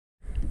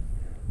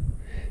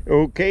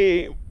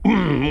Okay,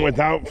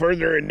 without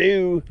further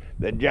ado,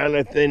 the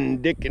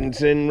Jonathan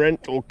Dickinson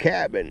rental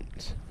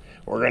cabins.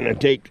 We're gonna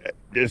take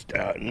just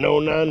a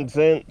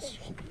no-nonsense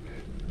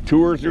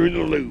tour through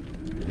the loop.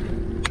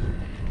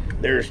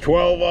 There's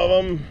 12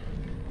 of them.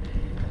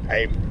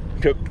 I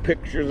took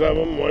pictures of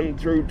them, 1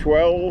 through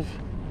 12.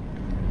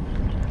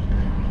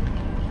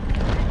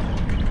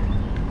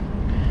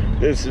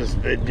 This is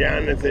the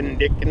Jonathan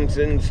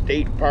Dickinson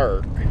State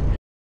Park.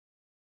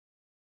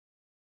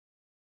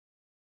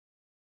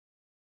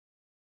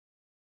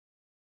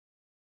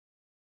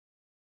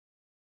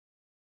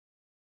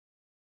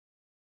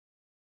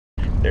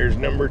 There's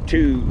number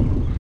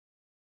 2.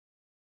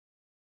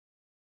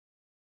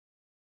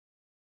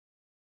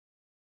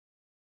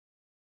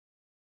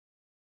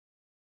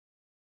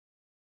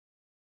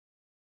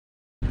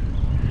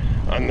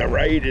 On the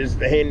right is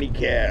the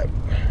handicap.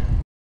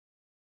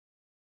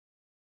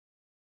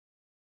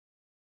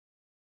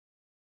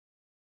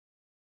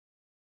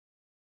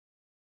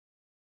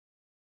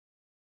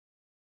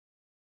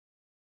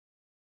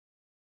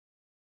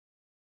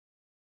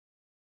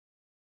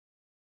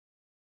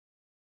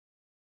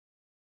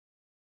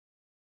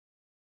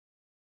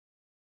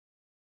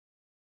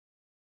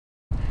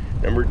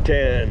 Number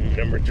 10,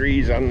 number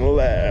 3's on the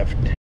left.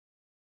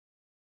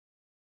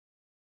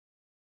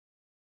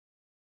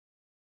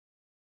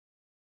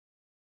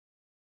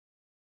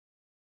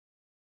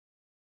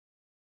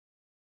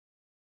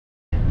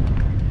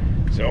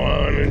 So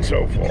on and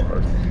so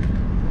forth.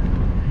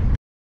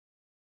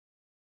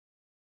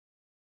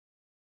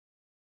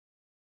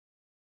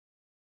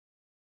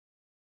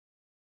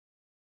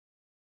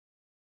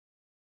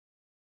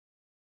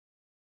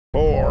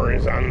 Four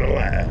is on the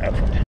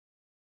left.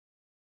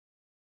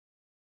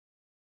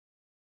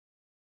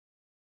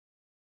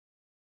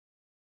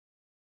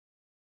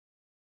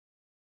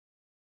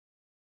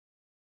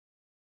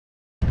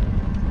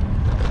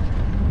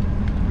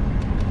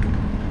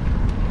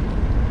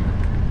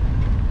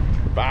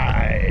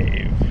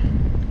 Five.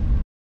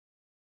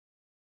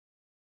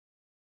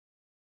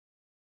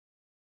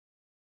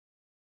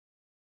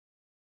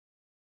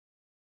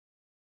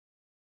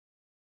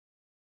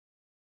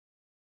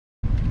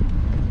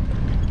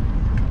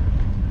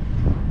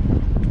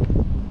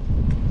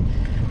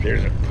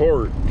 There's a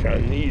porch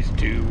on these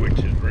two, which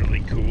is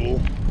really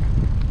cool.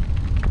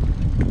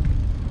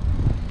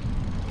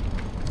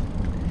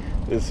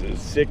 This is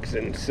 6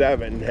 and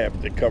 7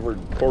 have the covered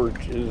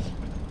porches.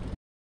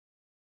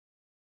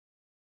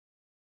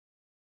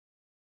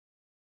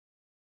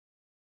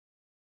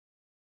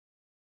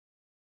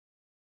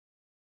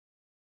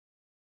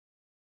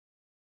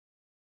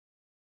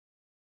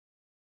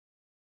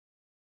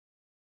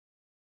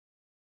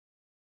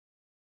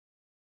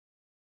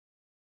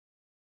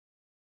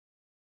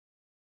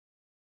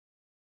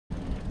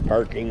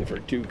 Parking for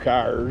 2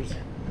 cars.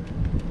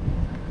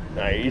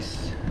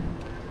 Nice.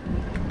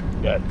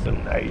 Got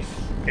some nice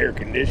air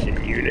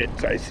conditioning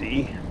units, I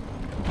see.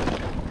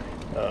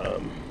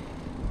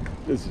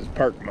 This is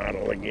park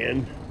model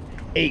again.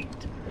 8.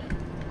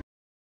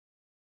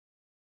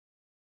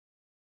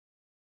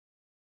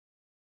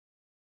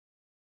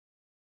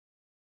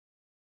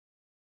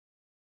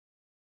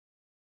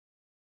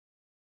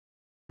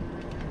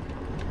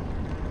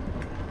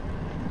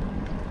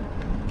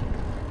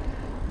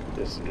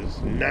 This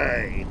is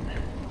 9.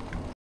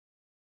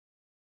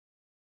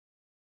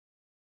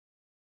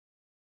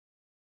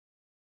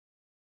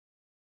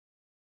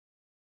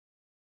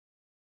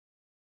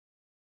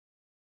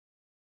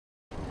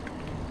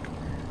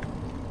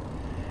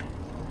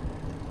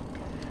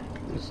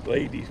 This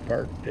lady's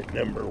parked at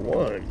number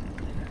 1.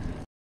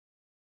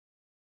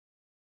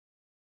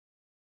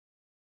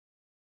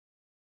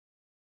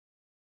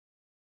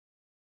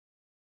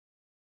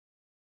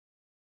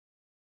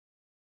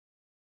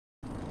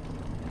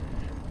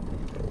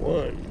 Number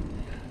 1.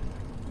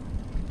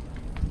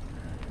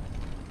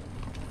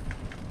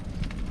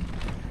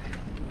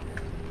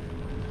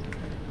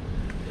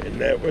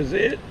 And that was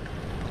it.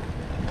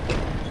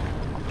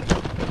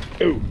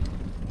 Oh.